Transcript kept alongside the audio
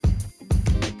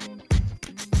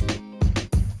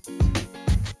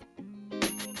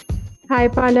Hi,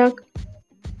 Palak.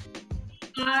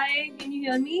 Hi, can you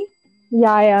hear me?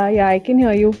 Yeah, I can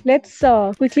hear you. Let's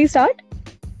quickly start.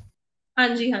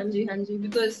 Hanji,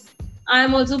 because I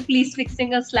am also please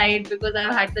fixing a slide because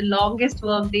I've had the longest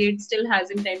work day. It still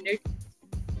hasn't ended.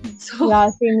 So, Yeah,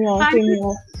 same here, I same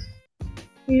just,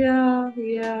 here.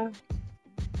 yeah.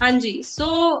 Hanji,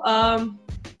 so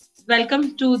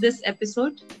welcome to this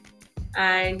episode.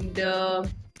 And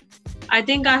I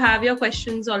think I have your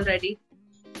questions already.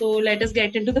 So, let us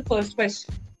get into the first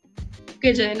question.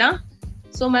 Okay, Jaina.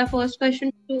 So, my first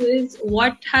question to you is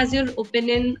what has your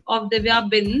opinion of Divya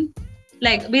been?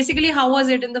 Like, basically, how was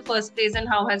it in the first place and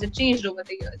how has it changed over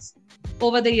the years?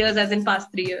 Over the years, as in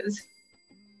past 3 years.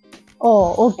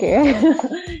 Oh, okay.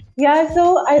 Yeah,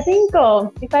 so I think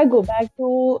if I go back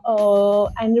to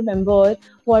and remember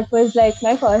what was like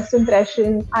my first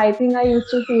impression, I think I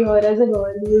used to see her as a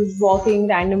girl who was walking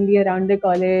randomly around the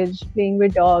college, playing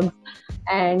with dogs,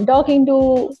 and talking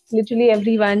to literally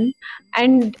everyone.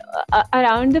 And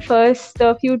around the first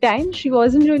few times, she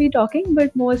wasn't really talking,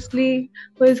 but mostly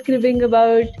was cribbing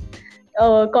about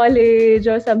college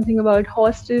or something about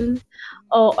hostel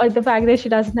or the fact that she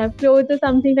doesn't have clothes or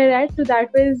something like that. So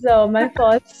that was my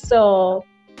first,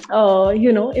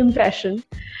 impression.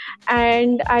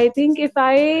 And I think if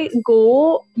I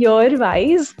go year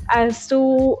wise as to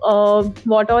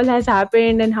what all has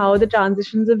happened and how the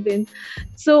transitions have been.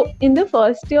 So in the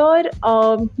first year,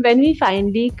 when we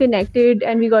finally connected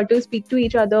and we got to speak to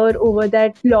each other over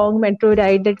that long metro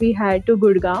ride that we had to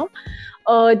Gurgaon,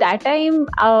 that time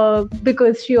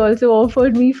because she also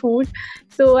offered me food,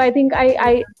 so I think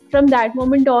I from that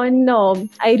moment on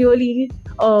I really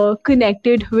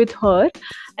connected with her,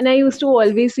 and I used to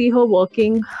always see her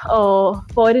working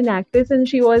for an actress, and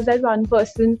she was that one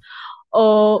person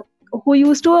uh, who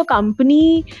used to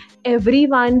accompany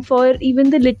everyone for even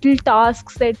the little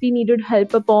tasks that we needed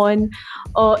help upon.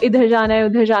 Idhar jana hai,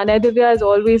 udhar jana hai. Divya is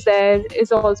always there,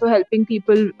 is also helping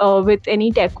people with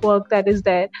any tech work that is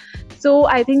there. So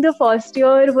I think the first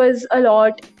year was a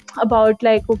lot about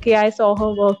like, okay, I saw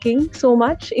her working so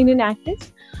much in an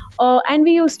actress. And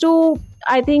we used to,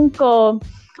 I think, uh,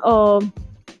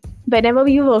 whenever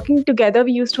we were working together,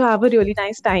 we used to have a really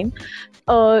nice time.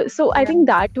 So I Yeah. think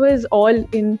that was all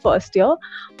in first year,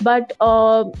 but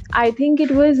I think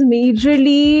it was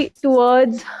majorly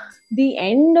towards the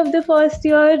end of the first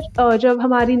year, जब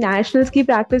हमारी nationals की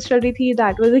practice चल रही थी,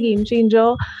 that was a game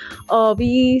changer.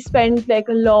 We spent like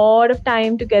a lot of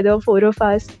time together, four of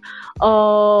us.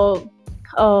 Uh,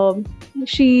 um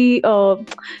she uh,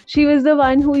 she was the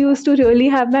one who used to really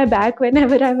have my back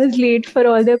whenever I was late for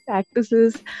all the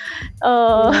practices.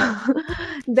 Yeah.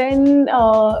 Then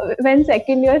when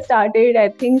second year started, I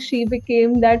think she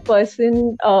became that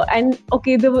person, and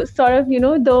okay, the sort of,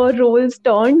 the roles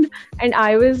turned, and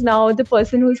I was now the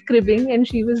person who's cribbing and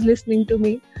she was listening to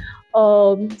me.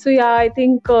 So yeah, I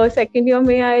think second year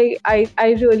may I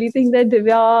really think that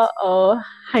Divya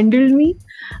handled me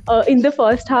in the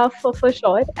first half for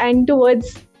sure, and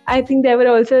towards, I think there were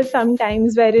also some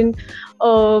times wherein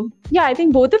yeah, I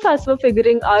think both of us were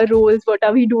figuring our roles. What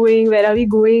are we doing? Where are we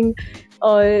going?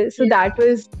 So Yeah.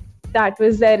 that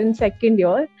was there in second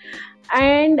year,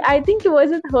 and I think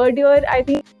towards the third year, I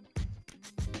think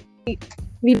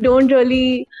we don't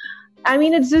really. I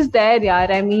mean, it's just there, yeah.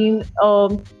 I mean,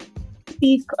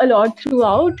 speak a lot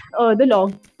throughout the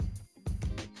long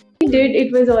we did.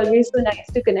 It was always so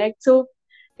nice to connect. So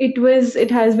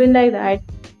it has been like that.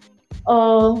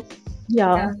 Uh,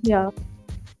 yeah, Yeah. yeah.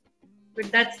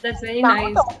 But that's very Now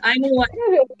nice. talking I know what.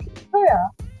 about oh, yeah.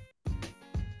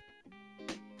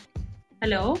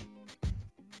 Hello?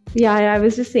 Yeah, I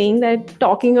was just saying that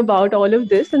talking about all of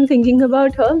this and thinking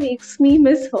about her makes me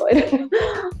miss her.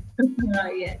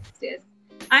 Yes.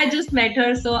 I just met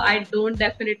her, so I don't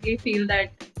definitely feel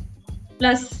that.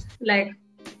 Plus, like,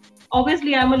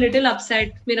 obviously, I'm a little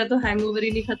upset. मेरा तो hangover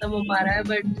ही नहीं खत्म हो पा रहा है,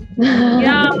 but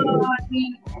yeah, अभी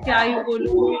क्या ही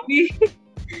बोलूं अभी.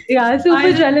 Yeah, I super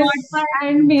just jealous got my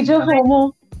and major FOMO.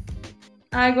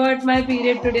 I got my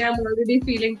period today. I'm already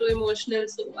feeling too emotional,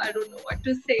 so I don't know what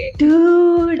to say.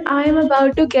 Dude, I am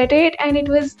about to get it, and it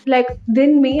was like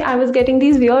then me. I was getting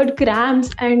these weird cramps,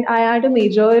 and I had a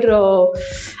major,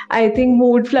 I think,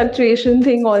 mood fluctuation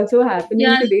thing also happening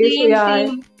Yeah, today. So yeah.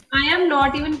 same. I am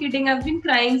not even kidding. I've been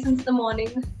crying since the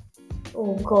morning.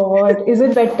 Oh God, is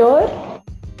it better?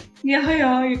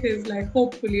 Yeah, it is like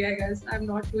hopefully, I guess. I'm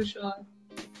not too sure.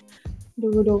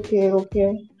 Dude, okay,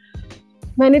 okay.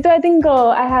 मैंने तो I think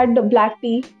I had black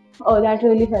tea. Oh, that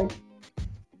really helped.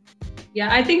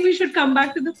 Yeah, I think we should come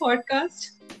back to the podcast.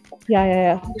 Yeah, yeah,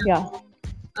 yeah, Yeah. yeah.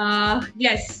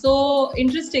 Yes. So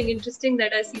interesting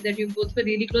that I see that you both were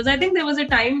really close. I think there was a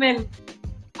time when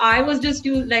I was just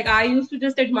I used to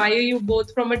just admire you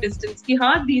both from a distance. Ki,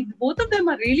 haan, these both of them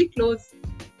are really close.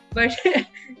 But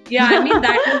yeah, I mean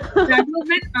that was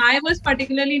when I was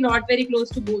particularly not very close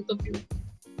to both of you.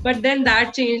 But then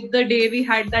that changed the day we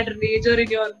had that rager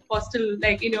in your hostel,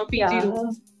 like in your PG Yeah.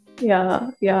 room.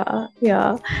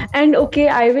 Yeah. And okay,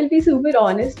 I will be super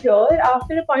honest here.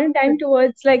 After a point in time,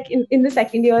 towards like in the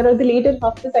second year or the later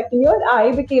half the second year,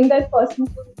 I became that person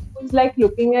who's like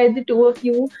looking at the two of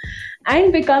you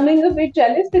and becoming a bit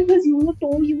jealous because you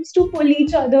two used to pull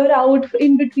each other out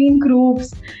in between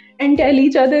groups and tell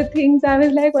each other things. I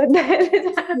was like, what the hell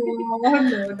is happening?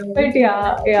 Oh, no. But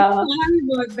yeah, yeah. Sorry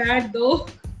about that though.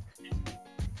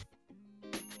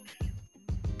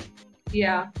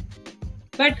 Yeah.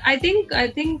 But I think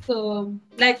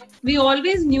like we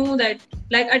always knew that,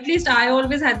 like at least I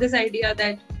always had this idea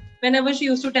that whenever she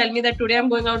used to tell me that today I'm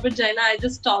going out with Jaina, I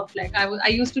just stopped. Like I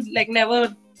used to like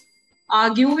never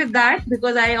argue with that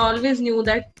because I always knew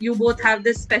that you both have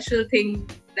this special thing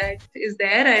that is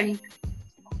there, and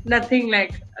nothing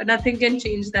can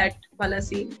change that wala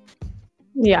scene.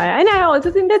 Yeah, and I also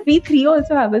think that we three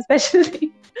also have a special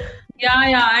thing. Yeah,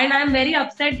 and I'm very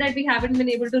upset that we haven't been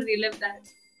able to relive that.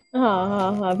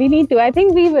 We need to. I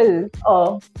think we will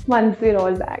once we're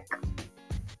all back.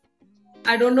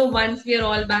 I don't know once we are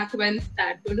all back when's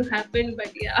that going to happen,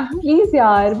 but yeah. Please,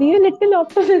 yaar, be a little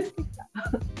optimistic.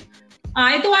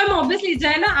 I'm obviously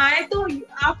Jaina.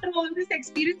 After all this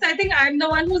experience, I think I'm the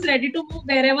one who's ready to move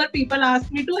wherever people ask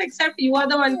me to, except you are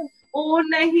the one. Oh,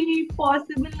 nahi,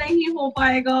 possible nahi ho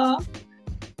paega.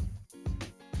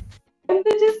 I'm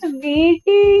just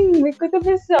waiting because of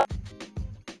this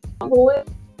whole.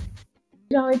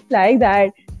 It's like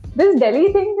that. This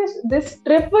Delhi thing, this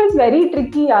trip was very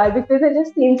tricky, yaar, because I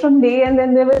just came from Delhi and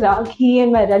then there was Rakhi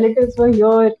and my relatives were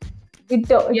here. It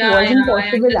wasn't I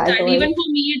possible at understand. all. Even for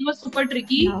me, it was super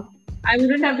tricky. Yeah. I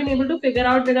wouldn't have been able to figure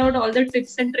out without all the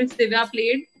tips and tricks Divya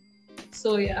played.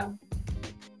 So yeah.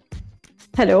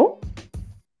 Hello?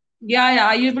 Yeah.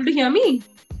 Are you able to hear me?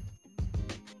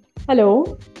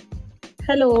 Hello?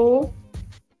 Hello.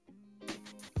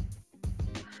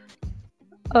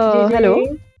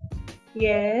 Hello?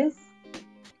 Yes.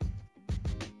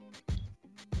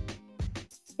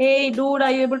 Hey, dude,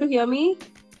 are you able to hear me?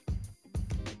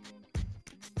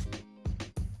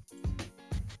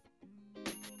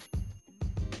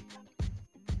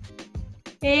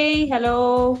 Hey,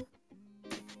 hello.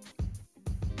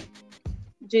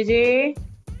 JJ.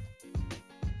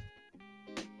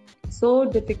 So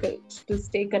difficult to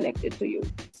stay connected to you.